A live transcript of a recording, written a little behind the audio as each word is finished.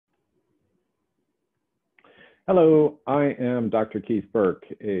Hello, I am Dr. Keith Burke,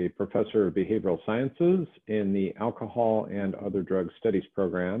 a professor of behavioral sciences in the Alcohol and Other Drug Studies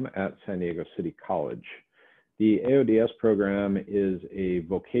program at San Diego City College. The AODS program is a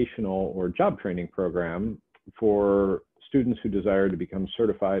vocational or job training program for students who desire to become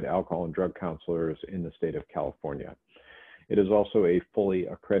certified alcohol and drug counselors in the state of California. It is also a fully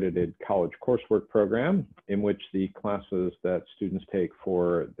accredited college coursework program in which the classes that students take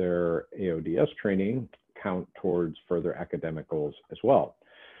for their AODS training count towards further academic goals as well.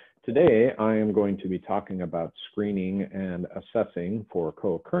 Today, I am going to be talking about screening and assessing for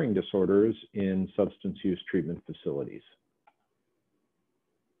co-occurring disorders in substance use treatment facilities.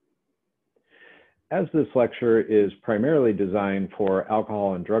 As this lecture is primarily designed for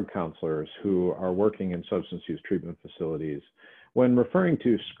alcohol and drug counselors who are working in substance use treatment facilities, when referring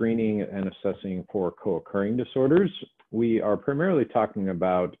to screening and assessing for co-occurring disorders, we are primarily talking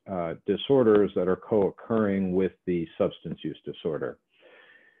about disorders that are co-occurring with the substance use disorder.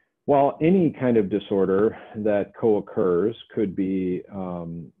 While any kind of disorder that co-occurs could be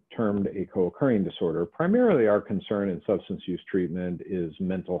termed a co-occurring disorder, primarily our concern in substance use treatment is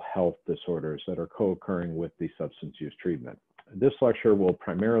mental health disorders that are co-occurring with the substance use treatment. This lecture will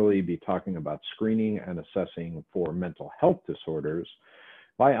primarily be talking about screening and assessing for mental health disorders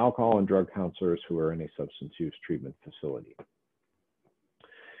by alcohol and drug counselors who are in a substance use treatment facility.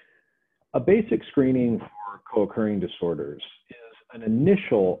 A basic screening for co-occurring disorders is an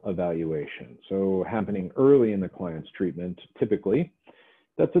initial evaluation, so happening early in the client's treatment, typically,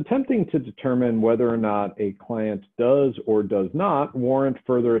 that's attempting to determine whether or not a client does or does not warrant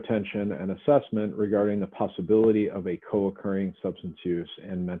further attention and assessment regarding the possibility of a co-occurring substance use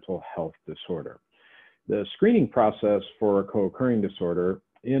and mental health disorder. The screening process for a co-occurring disorder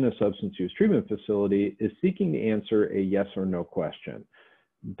in a substance use treatment facility is seeking to answer a yes or no question.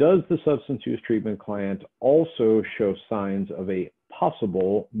 Does the substance use treatment client also show signs of a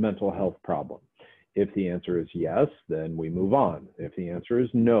possible mental health problem? If the answer is yes, then we move on. If the answer is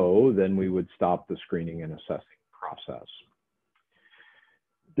no, then we would stop the screening and assessing process.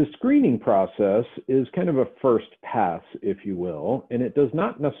 The screening process is kind of a first pass, if you will, and it does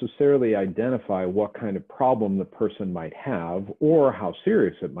not necessarily identify what kind of problem the person might have or how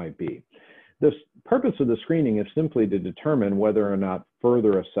serious it might be. The purpose of the screening is simply to determine whether or not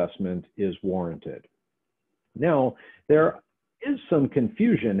further assessment is warranted. Now, there is some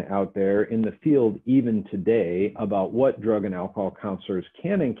confusion out there in the field even today about what drug and alcohol counselors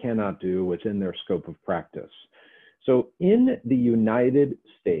can and cannot do within their scope of practice. So in the United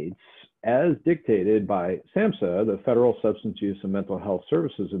States, as dictated by SAMHSA, the Federal Substance Use and Mental Health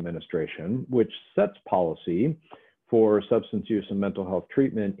Services Administration, which sets policy for substance use and mental health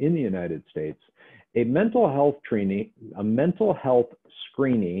treatment in the United States, a mental health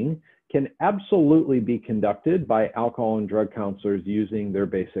screening can absolutely be conducted by alcohol and drug counselors using their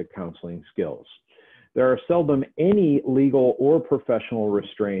basic counseling skills. There are seldom any legal or professional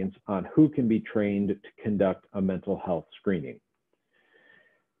restraints on who can be trained to conduct a mental health screening.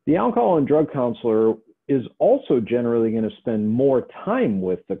 The alcohol and drug counselor is also generally going to spend more time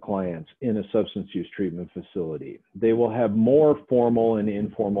with the clients in a substance use treatment facility. They will have more formal and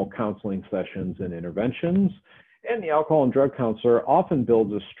informal counseling sessions and interventions, and the alcohol and drug counselor often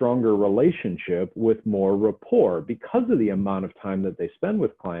builds a stronger relationship with more rapport because of the amount of time that they spend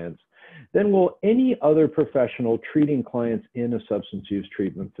with clients than will any other professional treating clients in a substance use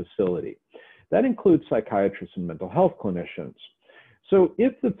treatment facility. That includes psychiatrists and mental health clinicians. So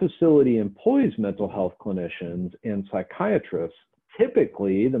if the facility employs mental health clinicians and psychiatrists,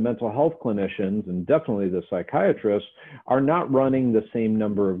 typically the mental health clinicians and definitely the psychiatrists are not running the same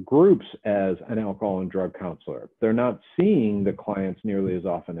number of groups as an alcohol and drug counselor. They're not seeing the clients nearly as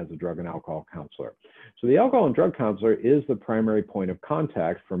often as a drug and alcohol counselor. So the alcohol and drug counselor is the primary point of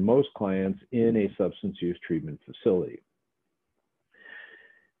contact for most clients in a substance use treatment facility.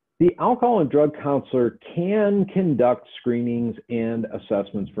 The alcohol and drug counselor can conduct screenings and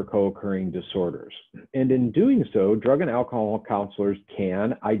assessments for co-occurring disorders. And in doing so, drug and alcohol counselors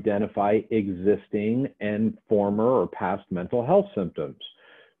can identify existing and former or past mental health symptoms.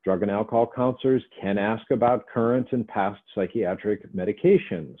 Drug and alcohol counselors can ask about current and past psychiatric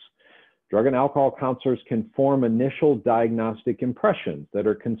medications. Drug and alcohol counselors can form initial diagnostic impressions that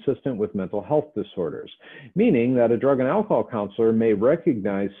are consistent with mental health disorders, meaning that a drug and alcohol counselor may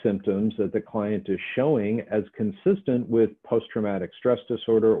recognize symptoms that the client is showing as consistent with post-traumatic stress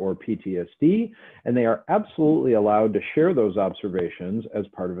disorder or PTSD, and they are absolutely allowed to share those observations as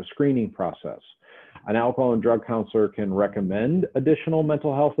part of a screening process. An alcohol and drug counselor can recommend additional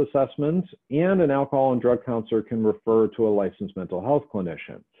mental health assessments, and an alcohol and drug counselor can refer to a licensed mental health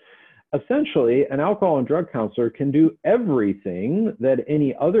clinician. Essentially, an alcohol and drug counselor can do everything that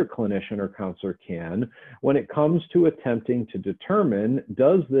any other clinician or counselor can when it comes to attempting to determine,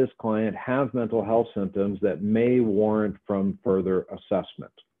 does this client have mental health symptoms that may warrant from further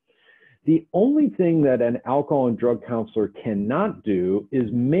assessment? The only thing that an alcohol and drug counselor cannot do is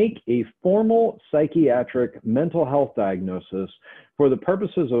make a formal psychiatric mental health diagnosis for the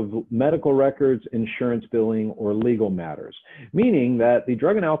purposes of medical records, insurance billing, or legal matters, meaning that the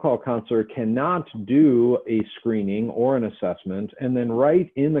drug and alcohol counselor cannot do a screening or an assessment and then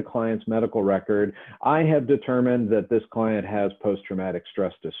write in the client's medical record, I have determined that this client has post-traumatic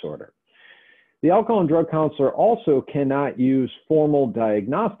stress disorder. The alcohol and drug counselor also cannot use formal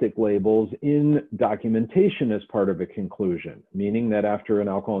diagnostic labels in documentation as part of a conclusion, meaning that after an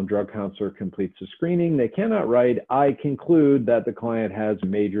alcohol and drug counselor completes a screening, they cannot write, I conclude that the client has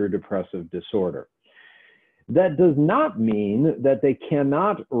major depressive disorder. That does not mean that they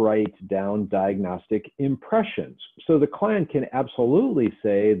cannot write down diagnostic impressions. So the client can absolutely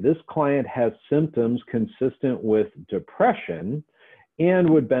say, this client has symptoms consistent with depression and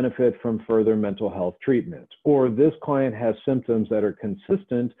would benefit from further mental health treatment. Or this client has symptoms that are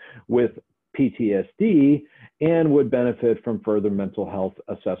consistent with PTSD and would benefit from further mental health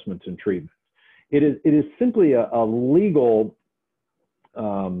assessments and treatment. It is simply a legal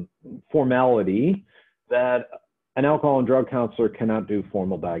formality that an alcohol and drug counselor cannot do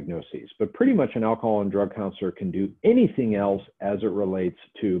formal diagnoses, but pretty much an alcohol and drug counselor can do anything else as it relates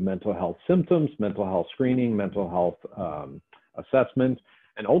to mental health symptoms, mental health screening, mental health assessment,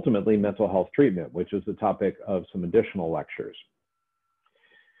 and ultimately mental health treatment, which is the topic of some additional lectures.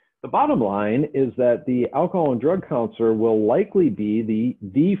 The bottom line is that the alcohol and drug counselor will likely be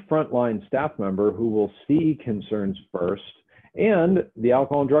the frontline staff member who will see concerns first, and the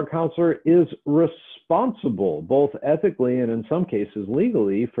alcohol and drug counselor is responsible, both ethically and in some cases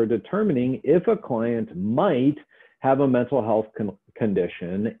legally, for determining if a client might have a mental health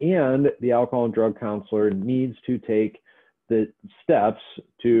condition, and the alcohol and drug counselor needs to take the steps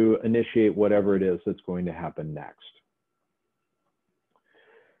to initiate whatever it is that's going to happen next.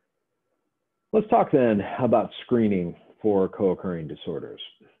 Let's talk then about screening for co-occurring disorders.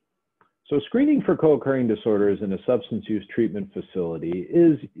 So screening for co-occurring disorders in a substance use treatment facility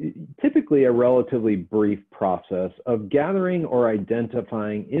is typically a relatively brief process of gathering or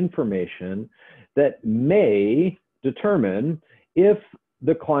identifying information that may determine if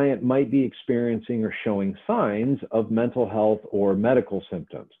the client might be experiencing or showing signs of mental health or medical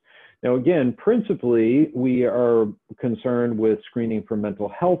symptoms. Now, again, principally, we are concerned with screening for mental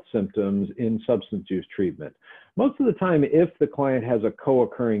health symptoms in substance use treatment. Most of the time, if the client has a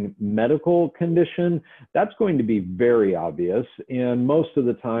co-occurring medical condition, that's going to be very obvious. And most of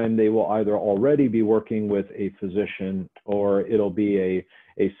the time, they will either already be working with a physician or it'll be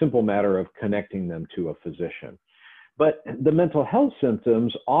a simple matter of connecting them to a physician. But the mental health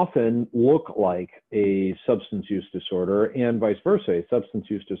symptoms often look like a substance use disorder, and vice versa. A substance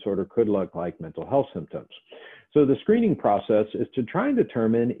use disorder could look like mental health symptoms. So the screening process is to try and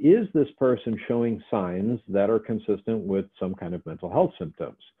determine, is this person showing signs that are consistent with some kind of mental health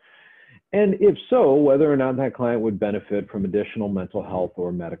symptoms? And if so, whether or not that client would benefit from additional mental health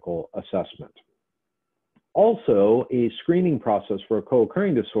or medical assessment. Also, a screening process for a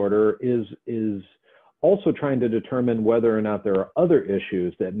co-occurring disorder is also trying to determine whether or not there are other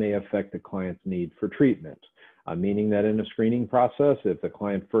issues that may affect the client's need for treatment. Meaning that in a screening process, if the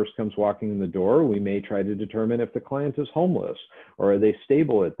client first comes walking in the door, we may try to determine if the client is homeless or are they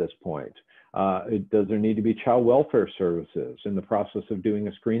stable at this point. Does there need to be child welfare services? In the process of doing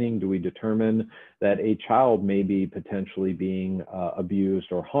a screening, do we determine that a child may be potentially being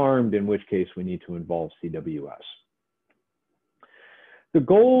abused or harmed, in which case we need to involve CWS? The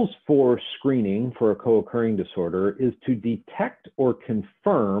goals for screening for a co-occurring disorder is to detect or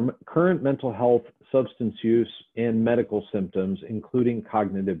confirm current mental health, substance use, and medical symptoms, including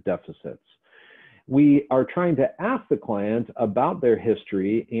cognitive deficits. We are trying to ask the client about their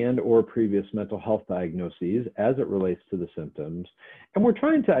history and or previous mental health diagnoses as it relates to the symptoms, and we're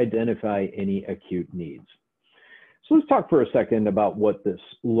trying to identify any acute needs. So let's talk for a second about what this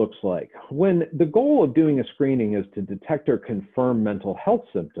looks like. When the goal of doing a screening is to detect or confirm mental health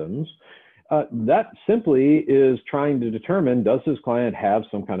symptoms, that simply is trying to determine, does this client have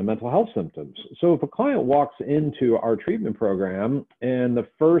some kind of mental health symptoms? So if a client walks into our treatment program and the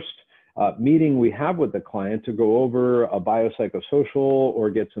first meeting we have with the client to go over a biopsychosocial or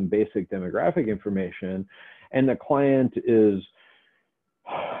get some basic demographic information, and the client is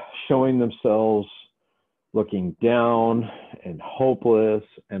showing themselves looking down and hopeless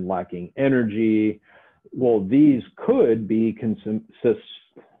and lacking energy, well, these could be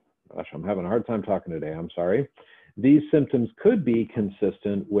gosh, I'm having a hard time talking today, I'm sorry. These symptoms could be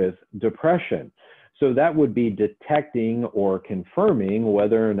consistent with depression. So that would be detecting or confirming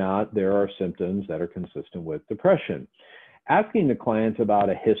whether or not there are symptoms that are consistent with depression. Asking the client about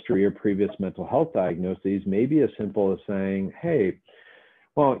a history or previous mental health diagnoses may be as simple as saying, hey,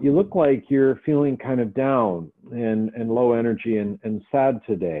 well, you look like you're feeling kind of down and low energy and sad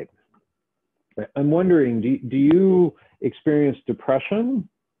today. I'm wondering, do you experience depression?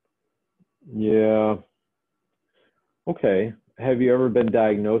 Yeah. Okay. Have you ever been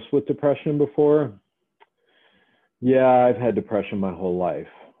diagnosed with depression before? Yeah, I've had depression my whole life.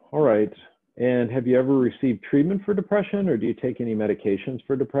 All right. And have you ever received treatment for depression, or do you take any medications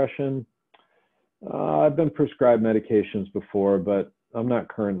for depression? I've been prescribed medications before, but I'm not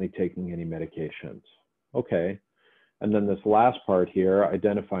currently taking any medications. Okay. And then this last part here,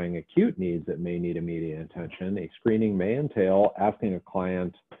 identifying acute needs that may need immediate attention. A screening may entail asking a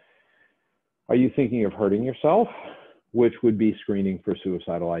client, are you thinking of hurting yourself? Which would be screening for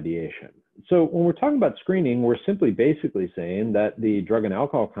suicidal ideation. So when we're talking about screening, we're simply basically saying that the drug and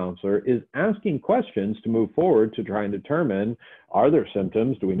alcohol counselor is asking questions to move forward to try and determine, are there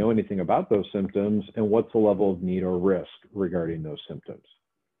symptoms? Do we know anything about those symptoms? And what's the level of need or risk regarding those symptoms?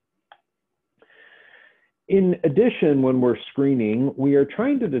 In addition, when we're screening, we are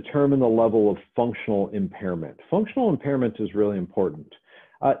trying to determine the level of functional impairment. Functional impairment is really important.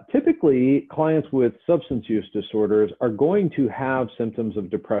 Typically, clients with substance use disorders are going to have symptoms of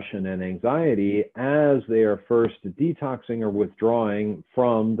depression and anxiety as they are first detoxing or withdrawing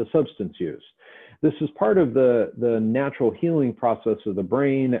from the substance use. This is part of the natural healing process of the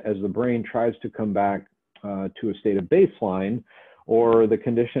brain as the brain tries to come back to a state of baseline or the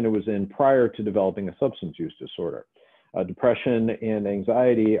condition it was in prior to developing a substance use disorder. Depression and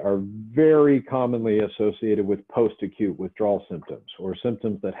anxiety are very commonly associated with post-acute withdrawal symptoms, or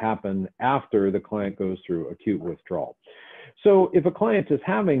symptoms that happen after the client goes through acute withdrawal. So if a client is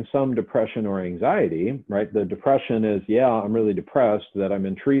having some depression or anxiety, right, the depression is, yeah, I'm really depressed, that I'm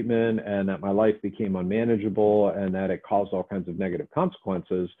in treatment and that my life became unmanageable and that it caused all kinds of negative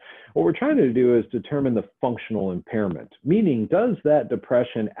consequences, what we're trying to do is determine the functional impairment, meaning does that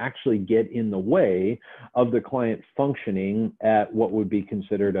depression actually get in the way of the client functioning at what would be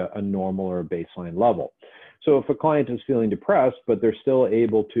considered a normal or a baseline level. So if a client is feeling depressed, but they're still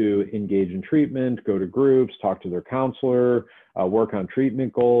able to engage in treatment, go to groups, talk to their counselor, work on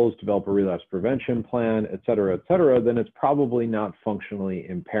treatment goals, develop a relapse prevention plan, et cetera, then it's probably not functionally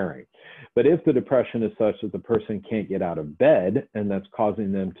impairing. But if the depression is such that the person can't get out of bed and that's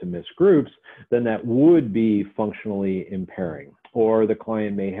causing them to miss groups, then that would be functionally impairing. Or the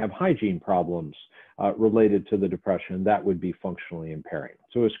client may have hygiene problems related to the depression, that would be functionally impairing.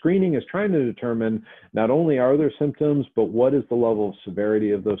 So a screening is trying to determine not only are there symptoms, but what is the level of severity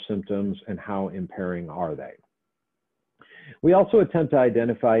of those symptoms and how impairing are they? We also attempt to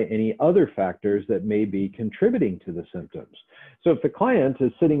identify any other factors that may be contributing to the symptoms. So if the client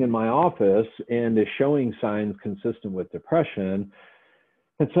is sitting in my office and is showing signs consistent with depression,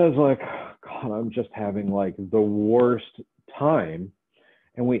 it says like, God, I'm just having like the worst time.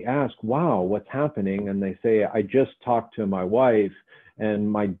 And we ask, wow, what's happening? And they say, I just talked to my wife and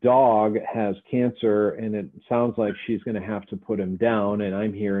my dog has cancer and it sounds like she's going to have to put him down and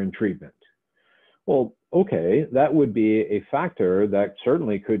I'm here in treatment. Well, okay, that would be a factor that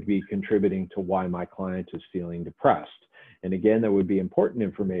certainly could be contributing to why my client is feeling depressed. And again, that would be important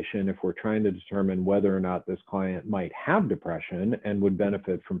information if we're trying to determine whether or not this client might have depression and would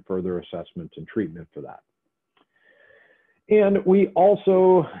benefit from further assessment and treatment for that. And we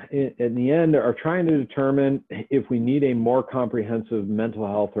also, in the end, are trying to determine if we need a more comprehensive mental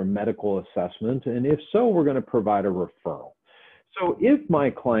health or medical assessment. And if so, we're going to provide a referral. So if my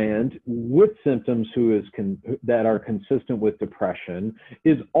client with symptoms that are consistent with depression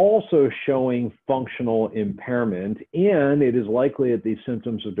is also showing functional impairment, and it is likely that these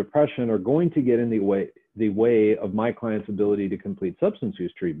symptoms of depression are going to get in the way of my client's ability to complete substance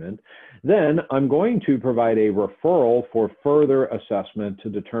use treatment, then I'm going to provide a referral for further assessment to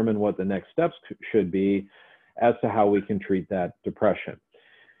determine what the next steps should be as to how we can treat that depression.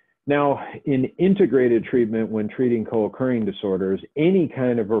 Now, in integrated treatment, when treating co-occurring disorders, any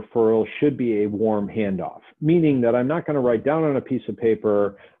kind of referral should be a warm handoff, meaning that I'm not going to write down on a piece of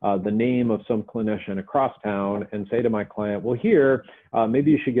paper the name of some clinician across town and say to my client, well, here, maybe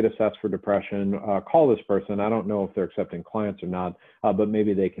you should get assessed for depression, call this person. I don't know if they're accepting clients or not, but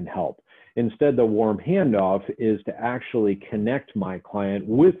maybe they can help. Instead, the warm handoff is to actually connect my client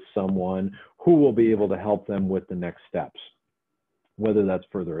with someone who will be able to help them with the next steps, whether that's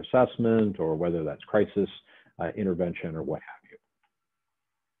further assessment or whether that's crisis intervention or what have you.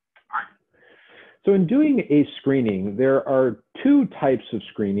 All So in doing a screening, there are two types of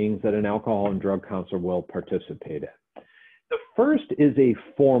screenings that an alcohol and drug counselor will participate in. The first is a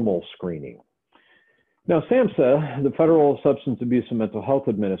formal screening. Now, SAMHSA, the Federal Substance Abuse and Mental Health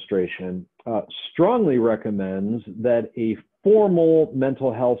Administration, strongly recommends that a formal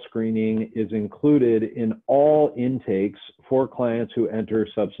mental health screening is included in all intakes for clients who enter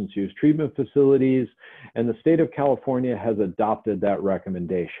substance use treatment facilities, and the state of California has adopted that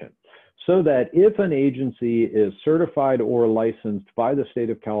recommendation. So that if an agency is certified or licensed by the state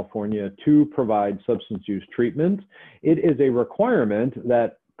of California to provide substance use treatment, it is a requirement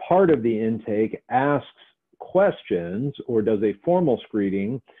that part of the intake asks questions or does a formal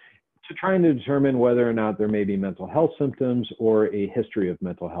screening to try and determine whether or not there may be mental health symptoms or a history of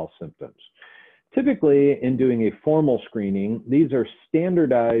mental health symptoms. Typically, in doing a formal screening, these are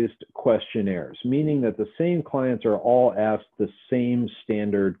standardized questionnaires, meaning that the same clients are all asked the same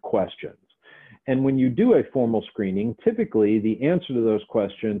standard questions. And when you do a formal screening, typically the answer to those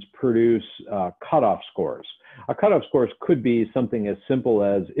questions produce cutoff scores. A cutoff score could be something as simple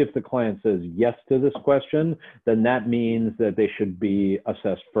as if the client says yes to this question, then that means that they should be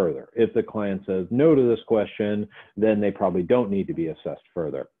assessed further. If the client says no to this question, then they probably don't need to be assessed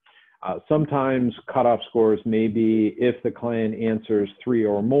further. Sometimes cutoff scores may be if the client answers 3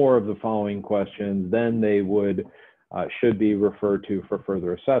 or more of the following questions, then they should be referred to for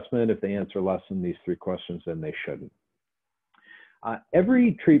further assessment. If they answer less than these 3 questions, then they shouldn't.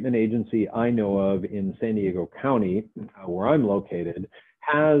 Every treatment agency I know of in San Diego County, where I'm located,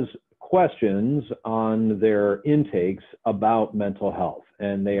 has questions on their intakes about mental health.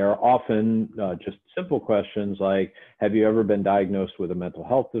 And they are often just simple questions like, have you ever been diagnosed with a mental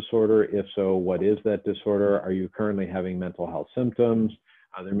health disorder? If so, what is that disorder? Are you currently having mental health symptoms?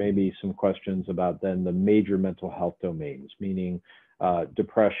 There may be some questions about then the major mental health domains, meaning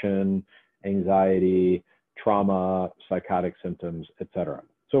depression, anxiety, trauma, psychotic symptoms, etc.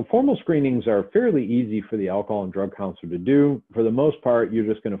 So formal screenings are fairly easy for the alcohol and drug counselor to do. For the most part, you're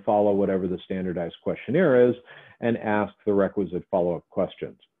just going to follow whatever the standardized questionnaire is and ask the requisite follow-up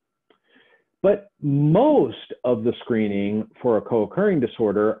questions. But most of the screening for a co-occurring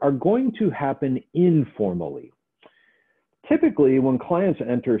disorder are going to happen informally. Typically, when clients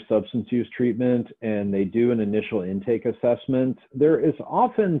enter substance use treatment and they do an initial intake assessment, there is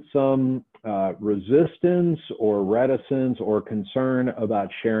often some resistance or reticence or concern about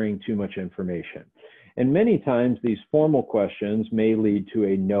sharing too much information. And many times these formal questions may lead to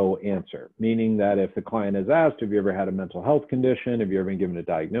a no answer, meaning that if the client is asked, have you ever had a mental health condition? Have you ever been given a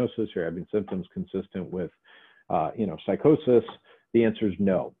diagnosis or having symptoms consistent with psychosis? The answer is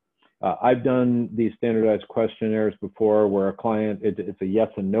no. I've done these standardized questionnaires before where a client, it's a yes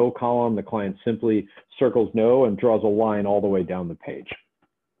and no column. The client simply circles no and draws a line all the way down the page.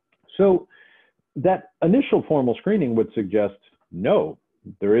 So that initial formal screening would suggest no,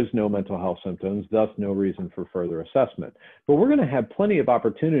 there is no mental health symptoms, thus no reason for further assessment. But we're going to have plenty of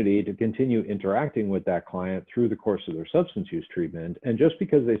opportunity to continue interacting with that client through the course of their substance use treatment. And just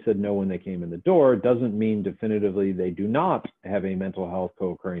because they said no when they came in the door doesn't mean definitively they do not have a mental health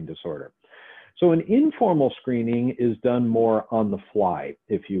co-occurring disorder. So an informal screening is done more on the fly,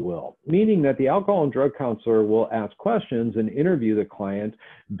 if you will, meaning that the alcohol and drug counselor will ask questions and interview the client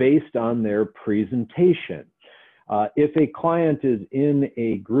based on their presentation. If a client is in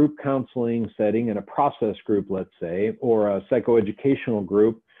a group counseling setting, in a process group, let's say, or a psychoeducational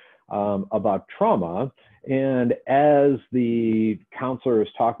group about trauma, and as the counselor is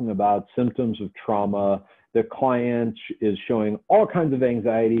talking about symptoms of trauma, the client is showing all kinds of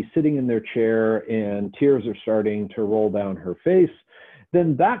anxiety, sitting in their chair, and tears are starting to roll down her face,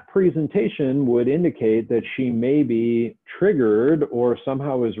 then that presentation would indicate that she may be triggered or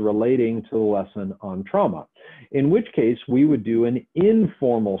somehow is relating to the lesson on trauma. In which case, we would do an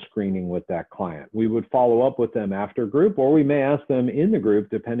informal screening with that client. We would follow up with them after group, or we may ask them in the group,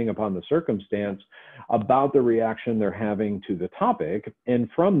 depending upon the circumstance, about the reaction they're having to the topic. And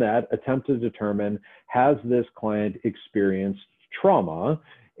from that, attempt to determine, has this client experienced trauma?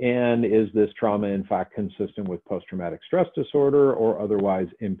 And is this trauma, in fact, consistent with post-traumatic stress disorder or otherwise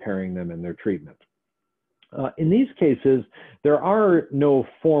impairing them in their treatment? In these cases, there are no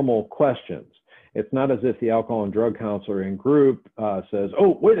formal questions. It's not as if the alcohol and drug counselor in group says,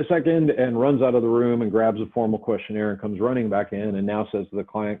 oh, wait a second, and runs out of the room and grabs a formal questionnaire and comes running back in and now says to the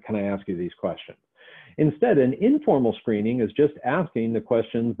client, can I ask you these questions? Instead, an informal screening is just asking the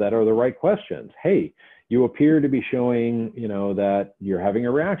questions that are the right questions. Hey, you appear to be showing, that you're having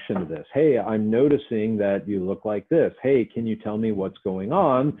a reaction to this. Hey, I'm noticing that you look like this. Hey, can you tell me what's going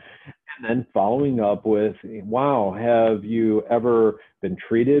on? And then following up with, wow, have you ever been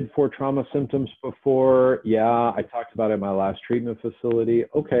treated for trauma symptoms before? Yeah, I talked about it in my last treatment facility.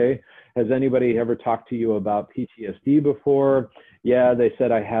 Okay. Has anybody ever talked to you about PTSD before? Yeah, they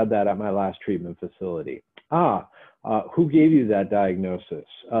said I had that at my last treatment facility. Who gave you that diagnosis?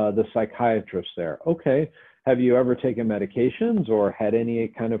 The psychiatrist there. Okay. Have you ever taken medications or had any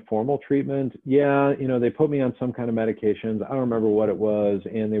kind of formal treatment? Yeah, they put me on some kind of medications. I don't remember what it was,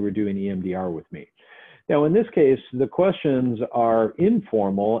 and they were doing EMDR with me. Now, in this case, the questions are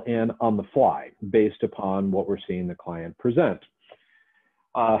informal and on the fly based upon what we're seeing the client present.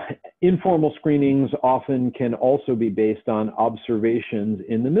 Informal screenings often can also be based on observations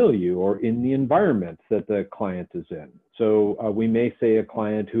in the milieu or in the environment that the client is in. So we may say a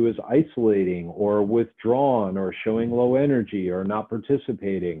client who is isolating or withdrawn or showing low energy or not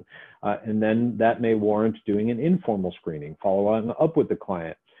participating, and then that may warrant doing an informal screening, following up with the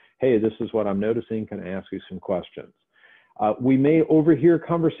client. Hey, this is what I'm noticing. Can I ask you some questions? We may overhear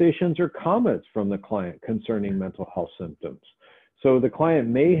conversations or comments from the client concerning mental health symptoms. So the client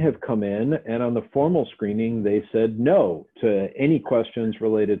may have come in and on the formal screening, they said no to any questions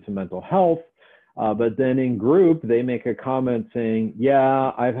related to mental health. But then in group, they make a comment saying,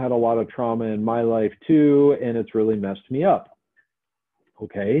 yeah, I've had a lot of trauma in my life too, and it's really messed me up.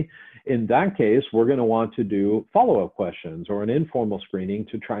 Okay, in that case, we're going to want to do follow-up questions or an informal screening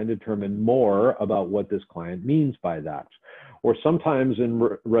to try and determine more about what this client means by that. Or sometimes in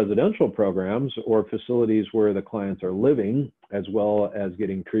residential programs or facilities where the clients are living as well as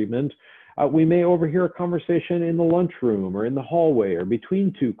getting treatment, we may overhear a conversation in the lunchroom or in the hallway or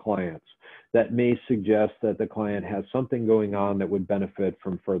between two clients that may suggest that the client has something going on that would benefit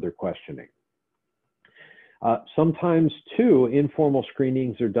from further questioning. Sometimes too, informal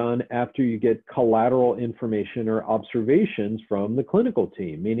screenings are done after you get collateral information or observations from the clinical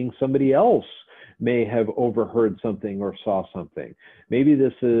team, meaning somebody else may have overheard something or saw something. Maybe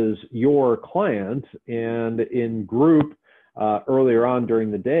this is your client, and in group earlier on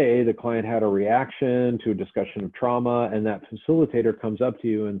during the day, the client had a reaction to a discussion of trauma, and that facilitator comes up to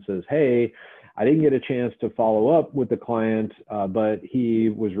you and says, hey, I didn't get a chance to follow up with the client, but he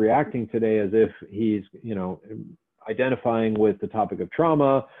was reacting today as if he's, identifying with the topic of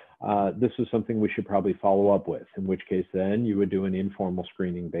trauma. This is something we should probably follow up with, in which case then you would do an informal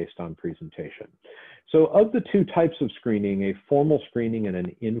screening based on presentation. So of the two types of screening, a formal screening and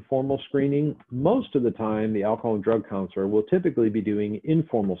an informal screening, most of the time the alcohol and drug counselor will typically be doing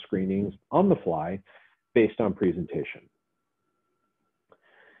informal screenings on the fly based on presentation.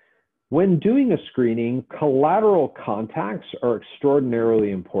 When doing a screening, collateral contacts are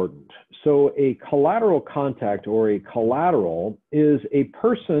extraordinarily important. So a collateral contact or a collateral is a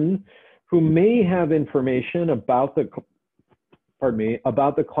person who may have information about the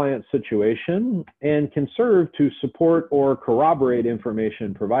client's situation and can serve to support or corroborate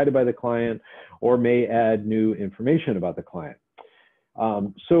information provided by the client or may add new information about the client.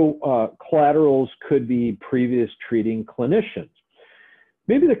 Collaterals could be previous treating clinicians.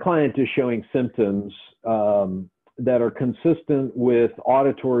 Maybe the client is showing symptoms that are consistent with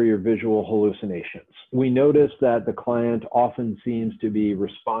auditory or visual hallucinations. We notice that the client often seems to be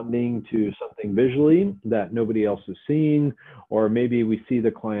responding to something visually that nobody else is seeing, or maybe we see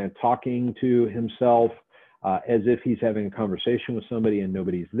the client talking to himself as if he's having a conversation with somebody and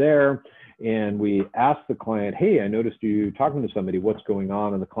nobody's there. And we ask the client, hey, I noticed you talking to somebody, what's going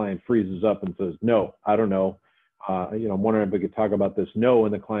on? And the client freezes up and says, no, I don't know. I'm wondering if we could talk about this. No,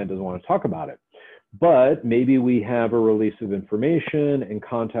 and the client doesn't want to talk about it. But maybe we have a release of information and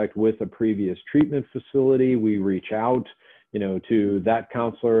contact with a previous treatment facility. We reach out, to that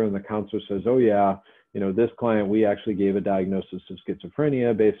counselor, and the counselor says, oh yeah, this client, we actually gave a diagnosis of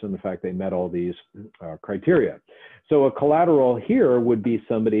schizophrenia based on the fact they met all these criteria. So a collateral here would be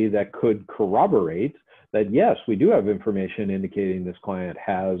somebody that could corroborate that, yes, we do have information indicating this client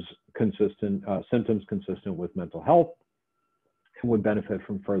has consistent symptoms consistent with mental health and would benefit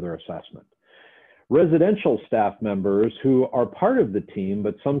from further assessment. Residential staff members who are part of the team,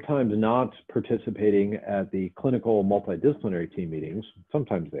 but sometimes not participating at the clinical multidisciplinary team meetings,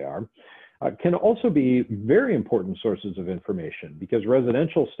 sometimes they are, can also be very important sources of information because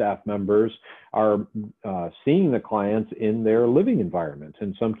residential staff members are seeing the clients in their living environment,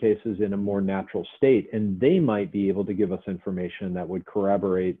 in some cases in a more natural state, and they might be able to give us information that would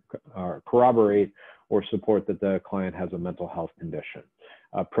corroborate or support that the client has a mental health condition.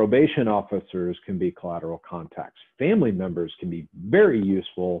 Probation officers can be collateral contacts. Family members can be very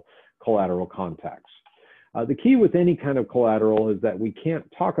useful collateral contacts. The key with any kind of collateral is that we can't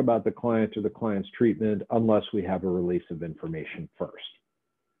talk about the client or the client's treatment unless we have a release of information first.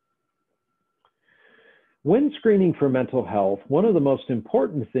 When screening for mental health, one of the most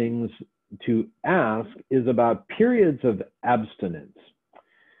important things to ask is about periods of abstinence.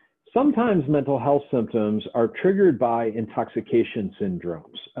 Sometimes mental health symptoms are triggered by intoxication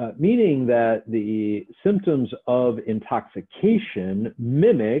syndromes, meaning that the symptoms of intoxication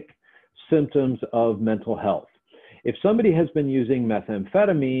mimic symptoms of mental health. If somebody has been using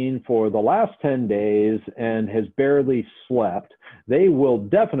methamphetamine for the last 10 days and has barely slept, they will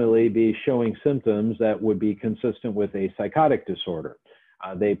definitely be showing symptoms that would be consistent with a psychotic disorder.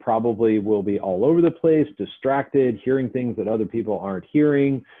 They probably will be all over the place, distracted, hearing things that other people aren't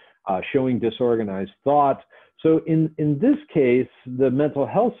hearing, showing disorganized thought. So in this case, the mental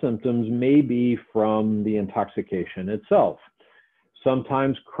health symptoms may be from the intoxication itself.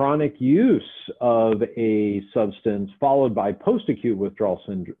 Sometimes chronic use of a substance followed by post-acute withdrawal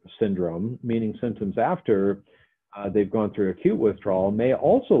syndrome, meaning symptoms after they've gone through acute withdrawal, may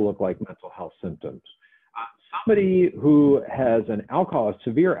also look like mental health symptoms. Somebody who has a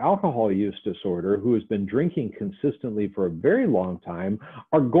severe alcohol use disorder, who has been drinking consistently for a very long time,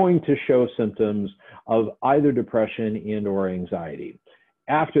 are going to show symptoms of either depression and or anxiety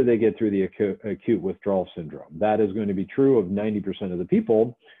after they get through the acute withdrawal syndrome. That is going to be true of 90% of the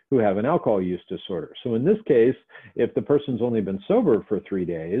people who have an alcohol use disorder. So in this case, if the person's only been sober for 3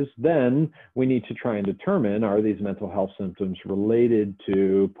 days, then we need to try and determine, are these mental health symptoms related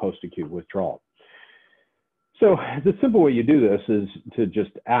to post-acute withdrawal? So the simple way you do this is to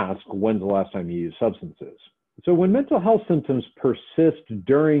just ask, when's the last time you used substances? So when mental health symptoms persist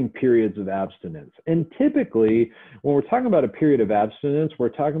during periods of abstinence, and typically when we're talking about a period of abstinence, we're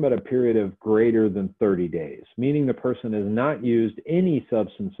talking about a period of greater than 30 days, meaning the person has not used any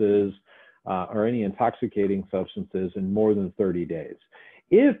substances or any intoxicating substances in more than 30 days.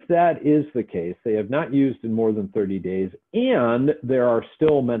 If that is the case, they have not used in more than 30 days, and there are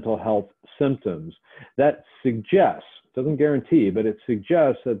still mental health symptoms, that suggests, doesn't guarantee, but it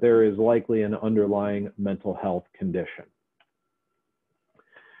suggests that there is likely an underlying mental health condition.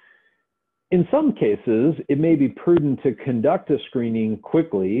 In some cases, it may be prudent to conduct a screening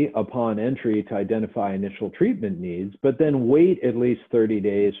quickly upon entry to identify initial treatment needs, but then wait at least 30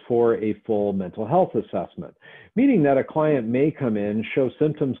 days for a full mental health assessment, meaning that a client may come in, show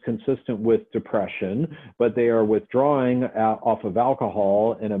symptoms consistent with depression, but they are withdrawing off of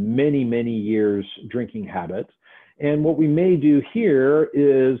alcohol and a many, many years drinking habit. And what we may do here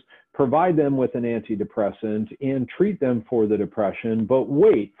is provide them with an antidepressant and treat them for the depression, but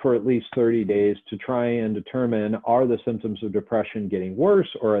wait for at least 30 days to try and determine, are the symptoms of depression getting worse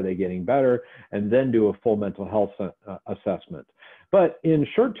or are they getting better, and then do a full mental health assessment. But in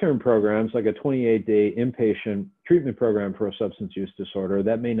short-term programs, like a 28-day inpatient treatment program for a substance use disorder,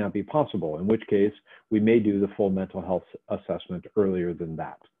 that may not be possible, in which case we may do the full mental health assessment earlier than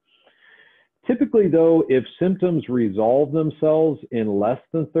that. Typically, though, if symptoms resolve themselves in less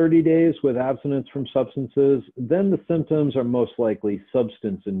than 30 days with abstinence from substances, then the symptoms are most likely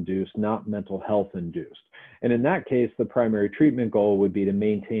substance-induced, not mental health-induced. And in that case, the primary treatment goal would be to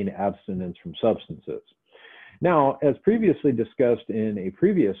maintain abstinence from substances. Now, as previously discussed in a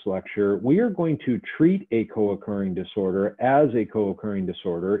previous lecture, we are going to treat a co-occurring disorder as a co-occurring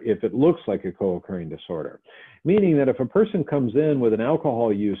disorder if it looks like a co-occurring disorder. Meaning that if a person comes in with an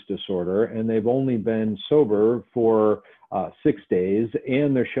alcohol use disorder and they've only been sober for 6 days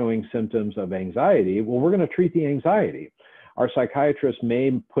and they're showing symptoms of anxiety, well, we're going to treat the anxiety. Our psychiatrist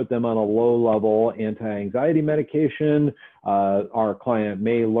may put them on a low-level anti-anxiety medication. Our client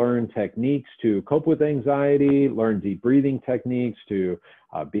may learn techniques to cope with anxiety, learn deep breathing techniques to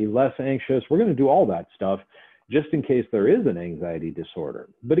be less anxious. We're going to do all that stuff just in case there is an anxiety disorder.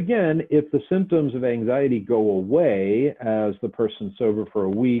 But again, if the symptoms of anxiety go away as the person's sober for a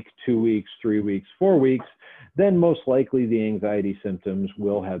week, 2 weeks, 3 weeks, 4 weeks, then most likely the anxiety symptoms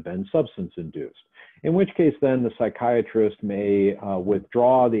will have been substance-induced. In which case then the psychiatrist may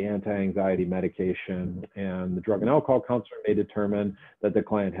withdraw the anti-anxiety medication, and the drug and alcohol counselor may determine that the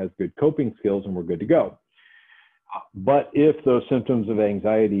client has good coping skills and we're good to go. But if those symptoms of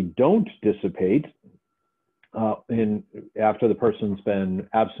anxiety don't dissipate after the person's been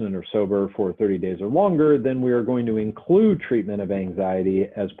abstinent or sober for 30 days or longer, then we are going to include treatment of anxiety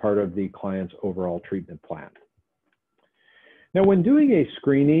as part of the client's overall treatment plan. Now, when doing a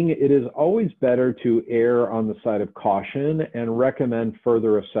screening, it is always better to err on the side of caution and recommend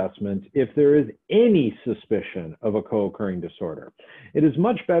further assessment if there is any suspicion of a co-occurring disorder. It is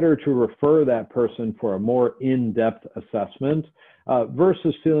much better to refer that person for a more in-depth assessment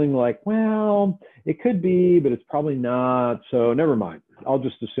versus feeling like, well, it could be, but it's probably not, so never mind. I'll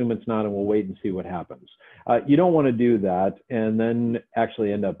just assume it's not and we'll wait and see what happens. You don't want to do that and then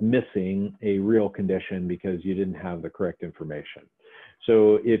actually end up missing a real condition because you didn't have the correct information.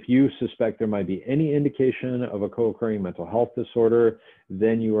 So if you suspect there might be any indication of a co-occurring mental health disorder,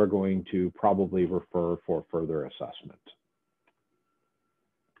 then you are going to probably refer for further assessment.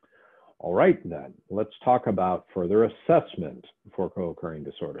 All right, then, let's talk about further assessment for co-occurring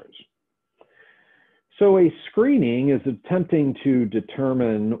disorders. So a screening is attempting to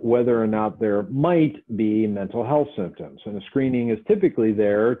determine whether or not there might be mental health symptoms. And a screening is typically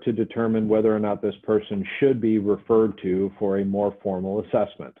there to determine whether or not this person should be referred to for a more formal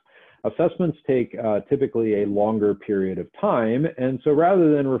assessment. Assessments take typically a longer period of time. And so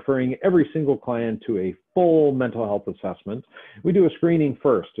rather than referring every single client to a full mental health assessment, we do a screening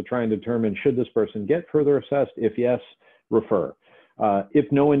first to try and determine should this person get further assessed? If yes, refer.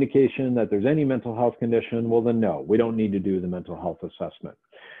 If no indication that there's any mental health condition, well then no, we don't need to do the mental health assessment.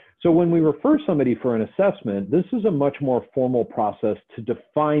 So when we refer somebody for an assessment, this is a much more formal process to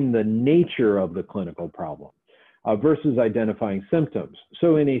define the nature of the clinical problem versus identifying symptoms.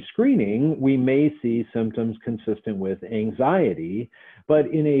 So in a screening, we may see symptoms consistent with anxiety, but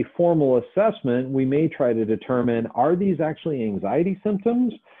in a formal assessment, we may try to determine, are these actually anxiety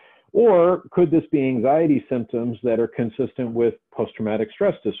symptoms? Or could this be anxiety symptoms that are consistent with post-traumatic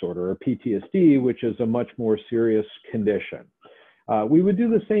stress disorder or PTSD, which is a much more serious condition? We would do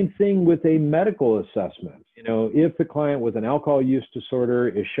the same thing with a medical assessment. You know, if the client with an alcohol use disorder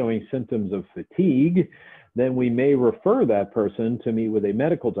is showing symptoms of fatigue, then we may refer that person to meet with a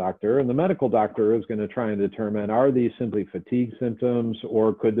medical doctor, and the medical doctor is going to try and determine, are these simply fatigue symptoms,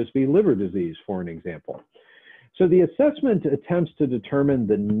 or could this be liver disease, for an example? So the assessment attempts to determine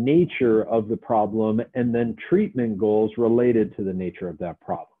the nature of the problem and then treatment goals related to the nature of that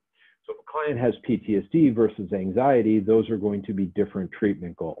problem. So if a client has PTSD versus anxiety, those are going to be different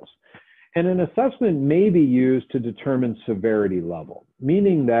treatment goals. And an assessment may be used to determine severity level,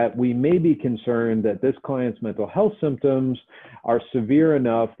 meaning that we may be concerned that this client's mental health symptoms are severe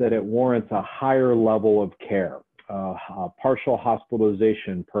enough that it warrants a higher level of care, partial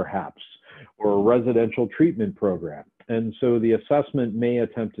hospitalization perhaps, or a residential treatment program. And so the assessment may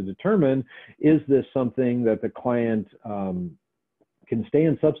attempt to determine, is this something that the client can stay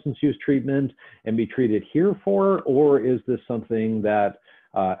in substance use treatment and be treated here for, or is this something that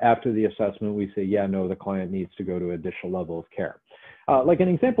after the assessment we say, yeah, no, the client needs to go to an additional level of care. Like an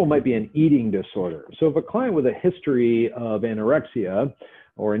example might be an eating disorder. So if a client with a history of anorexia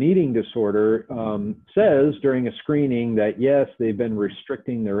or an eating disorder says during a screening that yes, they've been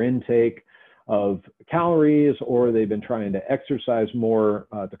restricting their intake of calories, or they've been trying to exercise more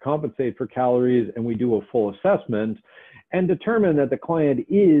to compensate for calories, and we do a full assessment and determine that the client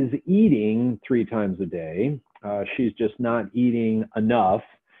is eating 3 times a day, she's just not eating enough,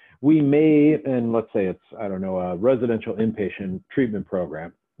 we may, and let's say it's, I don't know, a residential inpatient treatment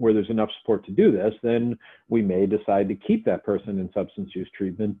program where there's enough support to do this, then we may decide to keep that person in substance use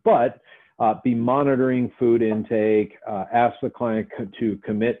treatment, but be monitoring food intake, ask the client to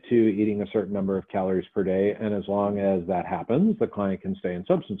commit to eating a certain number of calories per day, and as long as that happens, the client can stay in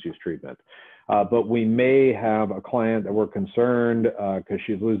substance use treatment. But we may have a client that we're concerned because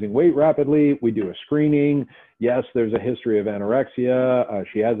she's losing weight rapidly. We do a screening. Yes, there's a history of anorexia.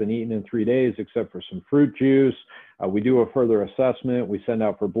 She hasn't eaten in 3 days except for some fruit juice. We do a further assessment. We send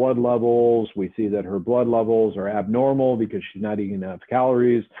out for blood levels. We see that her blood levels are abnormal because she's not eating enough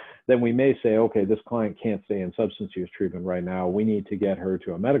calories. Then we may say, okay, this client can't stay in substance use treatment right now. We need to get her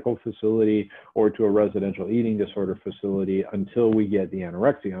to a medical facility or to a residential eating disorder facility until we get the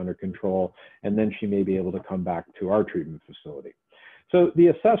anorexia under control, and then she may be able to come back to our treatment facility. So the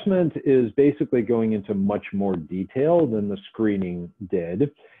assessment is basically going into much more detail than the screening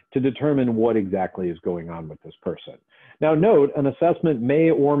did to determine what exactly is going on with this person. Now note, an assessment may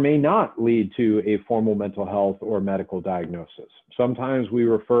or may not lead to a formal mental health or medical diagnosis. Sometimes we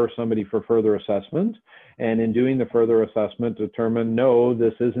refer somebody for further assessment, and in doing the further assessment determine, no,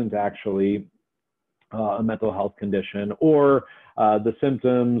 this isn't actually a mental health condition, or the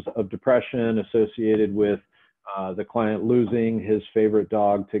symptoms of depression associated with the client losing his favorite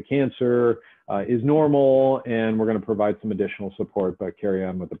dog to cancer is normal, and we're going to provide some additional support, but carry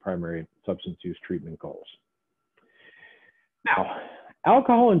on with the primary substance use treatment goals. Now,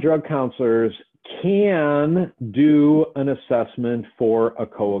 alcohol and drug counselors can do an assessment for a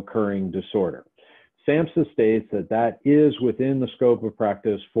co-occurring disorder. SAMHSA states that that is within the scope of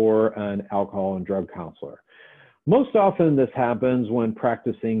practice for an alcohol and drug counselor. Most often this happens when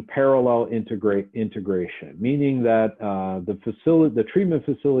practicing parallel integration, meaning that the treatment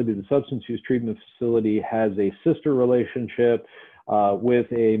facility, the substance use treatment facility, has a sister relationship with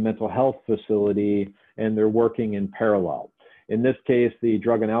a mental health facility, and they're working in parallel. In this case, the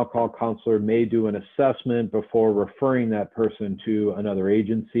drug and alcohol counselor may do an assessment before referring that person to another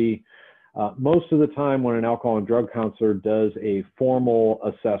agency. Most of the time when an alcohol and drug counselor does a formal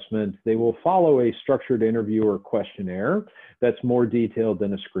assessment, they will follow a structured interview or questionnaire that's more detailed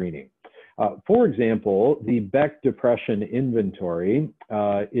than a screening. For example, the Beck Depression Inventory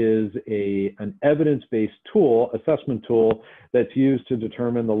is an evidence-based tool, assessment tool, that's used to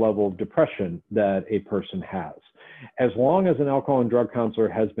determine the level of depression that a person has. As long as an alcohol and drug counselor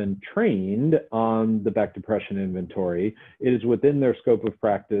has been trained on the Beck Depression Inventory, it is within their scope of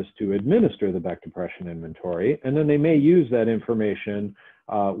practice to administer the Beck Depression Inventory, and then they may use that information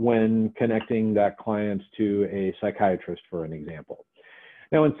when connecting that client to a psychiatrist, for an example.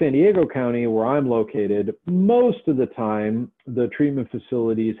 Now, in San Diego County, where I'm located, most of the time, the treatment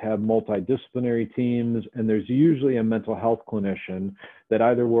facilities have multidisciplinary teams, and there's usually a mental health clinician that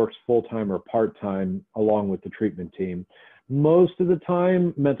either works full-time or part-time along with the treatment team. Most of the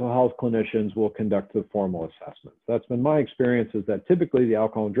time, mental health clinicians will conduct the formal assessments. That's been my experience, is that typically the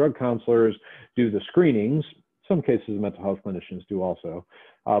alcohol and drug counselors do the screenings. Some cases, mental health clinicians do also.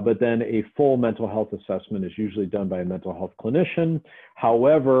 But then a full mental health assessment is usually done by a mental health clinician.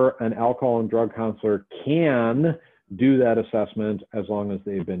 However, an alcohol and drug counselor can do that assessment as long as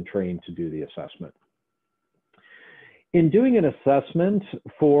they've been trained to do the assessment. In doing an assessment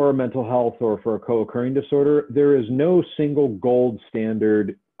for mental health or for a co-occurring disorder, there is no single gold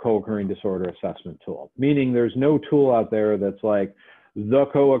standard co-occurring disorder assessment tool, meaning there's no tool out there that's like the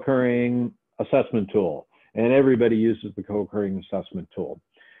co-occurring assessment tool, and everybody uses the co-occurring assessment tool.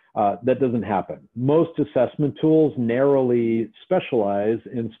 That doesn't happen. Most assessment tools narrowly specialize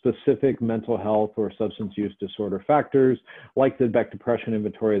in specific mental health or substance use disorder factors, like the Beck Depression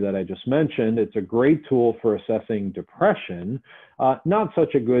Inventory that I just mentioned. It's a great tool for assessing depression, not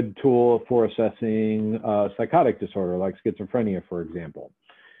such a good tool for assessing psychotic disorder like schizophrenia, for example.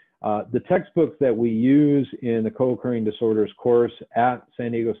 The textbook that we use in the co-occurring disorders course at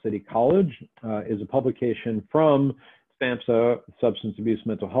San Diego City College is a publication from SAMHSA, Substance Abuse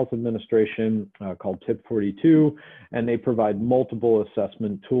Mental Health Administration, called Tip 42, and they provide multiple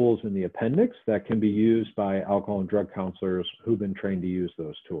assessment tools in the appendix that can be used by alcohol and drug counselors who've been trained to use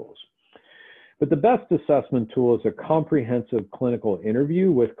those tools. But the best assessment tool is a comprehensive clinical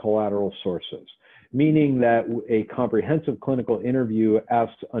interview with collateral sources, meaning that a comprehensive clinical interview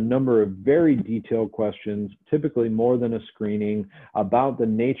asks a number of very detailed questions, typically more than a screening, about the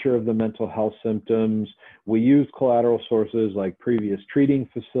nature of the mental health symptoms. We use collateral sources like previous treating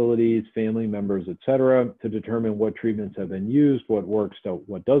facilities, family members, etc., to determine what treatments have been used, what works,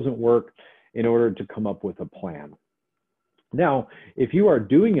 what doesn't work, in order to come up with a plan. Now, if you are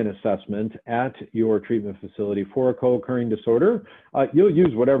doing an assessment at your treatment facility for a co-occurring disorder, you'll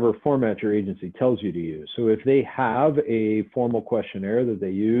use whatever format your agency tells you to use. So if they have a formal questionnaire that they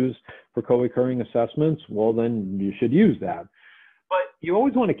use for co-occurring assessments, well, then you should use that. But you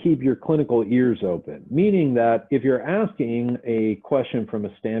always want to keep your clinical ears open, meaning that if you're asking a question from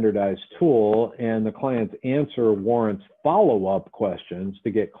a standardized tool and the client's answer warrants follow-up questions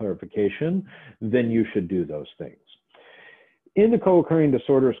to get clarification, then you should do those things. In the co-occurring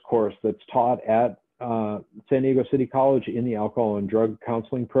disorders course that's taught at San Diego City College in the alcohol and drug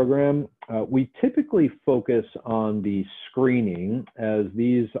counseling program, we typically focus on the screening, as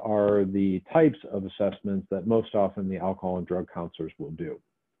these are the types of assessments that most often the alcohol and drug counselors will do.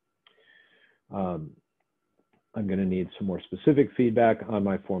 I'm going to need some more specific feedback on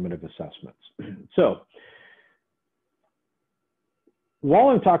my formative assessments. So, while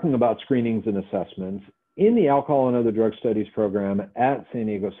I'm talking about screenings and assessments, in the Alcohol and Other Drug Studies program at San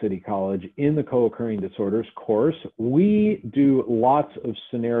Diego City College in the co-occurring disorders course, we do lots of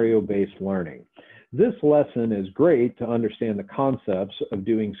scenario-based learning. This lesson is great to understand the concepts of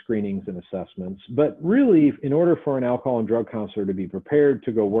doing screenings and assessments, but really, in order for an alcohol and drug counselor to be prepared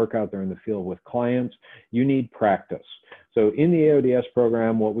to go work out there in the field with clients, you need practice. So in the AODS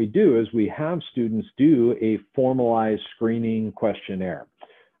program, what we do is we have students do a formalized screening questionnaire.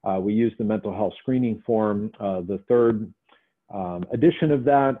 We use the mental health screening form, the third edition of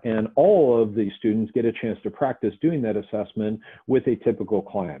that, and all of the students get a chance to practice doing that assessment with a typical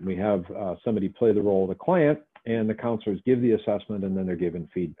client. We have somebody play the role of the client, and the counselors give the assessment, and then they're given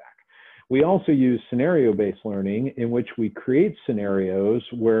feedback. We also use scenario-based learning, in which we create scenarios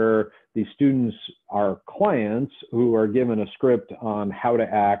where the students are clients who are given a script on how to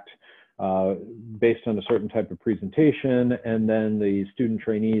act based on a certain type of presentation, and then the student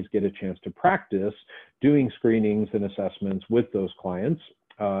trainees get a chance to practice doing screenings and assessments with those clients.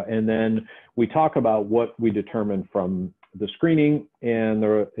 And then we talk about what we determine from the screening, and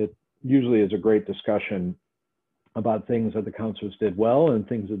it usually is a great discussion about things that the counselors did well and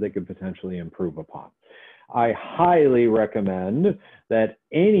things that they could potentially improve upon. I highly recommend that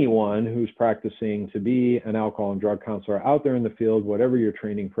anyone who's practicing to be an alcohol and drug counselor out there in the field, whatever your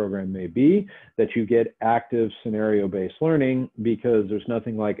training program may be, that you get active scenario-based learning, because there's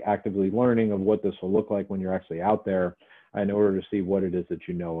nothing like actively learning of what this will look like when you're actually out there in order to see what it is that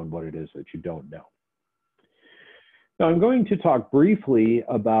you know and what it is that you don't know. Now, I'm going to talk briefly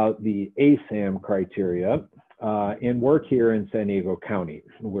about the ASAM criteria and work here in San Diego County,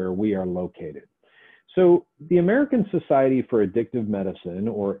 where we are located. So the American Society for Addictive Medicine,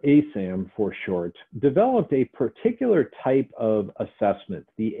 or ASAM for short, developed a particular type of assessment,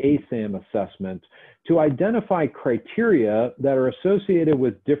 the ASAM assessment, to identify criteria that are associated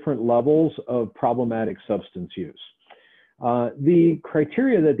with different levels of problematic substance use. The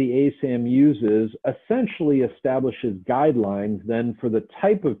criteria that the ASAM uses essentially establishes guidelines then for the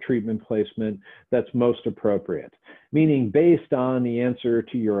type of treatment placement that's most appropriate, meaning based on the answer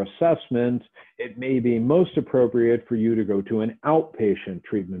to your assessment, it may be most appropriate for you to go to an outpatient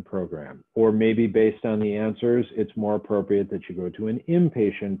treatment program, or maybe based on the answers, it's more appropriate that you go to an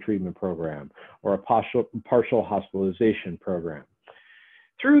inpatient treatment program or a partial hospitalization program.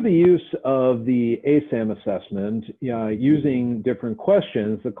 Through the use of the ASAM assessment, using different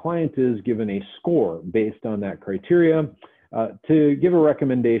questions, the client is given a score based on that criteria to give a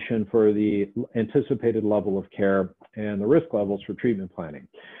recommendation for the anticipated level of care and the risk levels for treatment planning.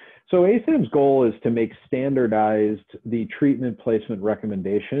 So ASAM's goal is to make standardized the treatment placement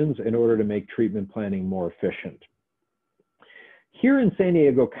recommendations in order to make treatment planning more efficient. Here in San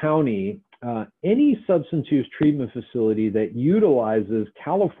Diego County, any substance use treatment facility that utilizes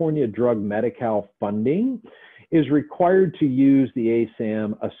California Drug Medi-Cal funding is required to use the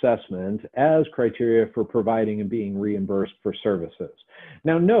ASAM assessment as criteria for providing and being reimbursed for services.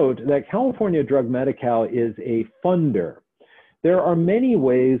 Now note that California Drug Medi-Cal is a funder. There are many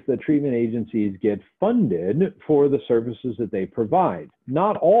ways that treatment agencies get funded for the services that they provide.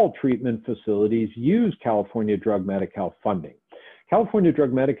 Not all treatment facilities use California Drug Medi-Cal funding. California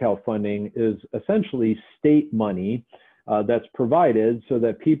Drug Medi-Cal funding is essentially state money that's provided so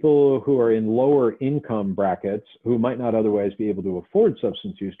that people who are in lower income brackets, who might not otherwise be able to afford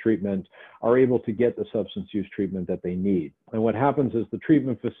substance use treatment, are able to get the substance use treatment that they need. And what happens is the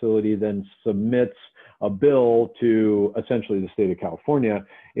treatment facility then submits a bill to essentially the state of California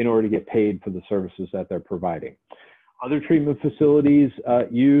in order to get paid for the services that they're providing. Other treatment facilities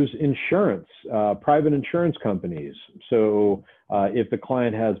use insurance, private insurance companies. So if the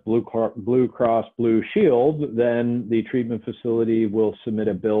client has Blue Cross Blue Shield, then the treatment facility will submit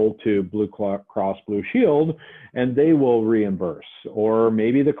a bill to Blue Cross Blue Shield and they will reimburse. Or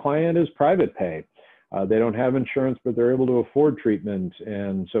maybe the client is private pay. They don't have insurance, but they're able to afford treatment.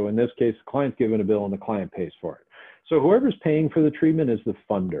 And so in this case, the client's given a bill and the client pays for it. So whoever's paying for the treatment is the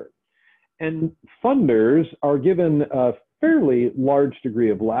funder. And funders are given a fairly large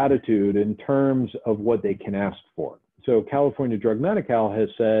degree of latitude in terms of what they can ask for. So California Drug Medi-Cal has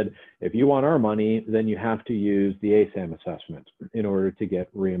said, if you want our money, then you have to use the ASAM assessment in order to get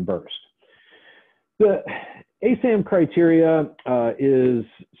reimbursed. The ASAM criteria is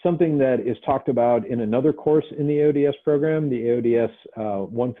something that is talked about in another course in the AODS program, the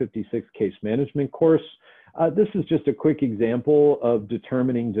AODS 156 case management course. This is just a quick example of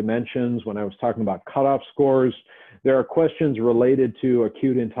determining dimensions. When I was talking about cutoff scores, there are questions related to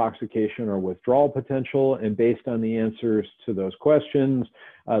acute intoxication or withdrawal potential, and based on the answers to those questions,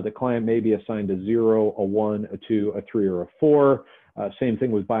 the client may be assigned a 0, a 1, a 2, a 3, or a 4. Same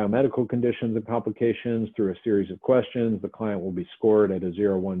thing with biomedical conditions and complications. Through a series of questions, the client will be scored at a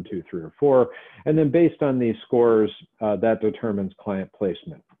 0, 1, 2, 3, or 4. And then based on these scores, that determines client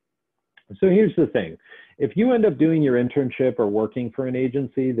placement. So here's the thing. If you end up doing your internship or working for an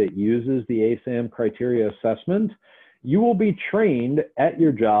agency that uses the ASAM criteria assessment, you will be trained at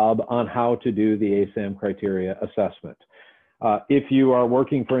your job on how to do the ASAM criteria assessment. If you are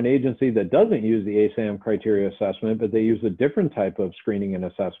working for an agency that doesn't use the ASAM criteria assessment, but they use a different type of screening and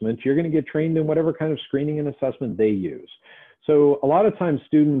assessment, you're going to get trained in whatever kind of screening and assessment they use. So a lot of times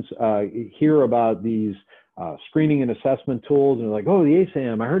students hear about these screening and assessment tools and they're like, oh, the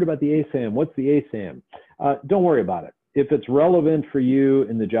ASAM, I heard about the ASAM. What's the ASAM? Don't worry about it. If it's relevant for you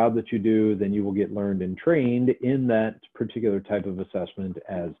in the job that you do, then you will get learned and trained in that particular type of assessment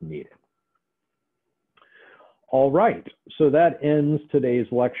as needed. All right, so that ends today's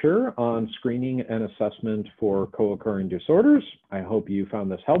lecture on screening and assessment for co-occurring disorders. I hope you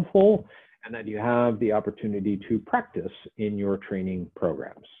found this helpful and that you have the opportunity to practice in your training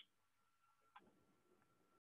programs.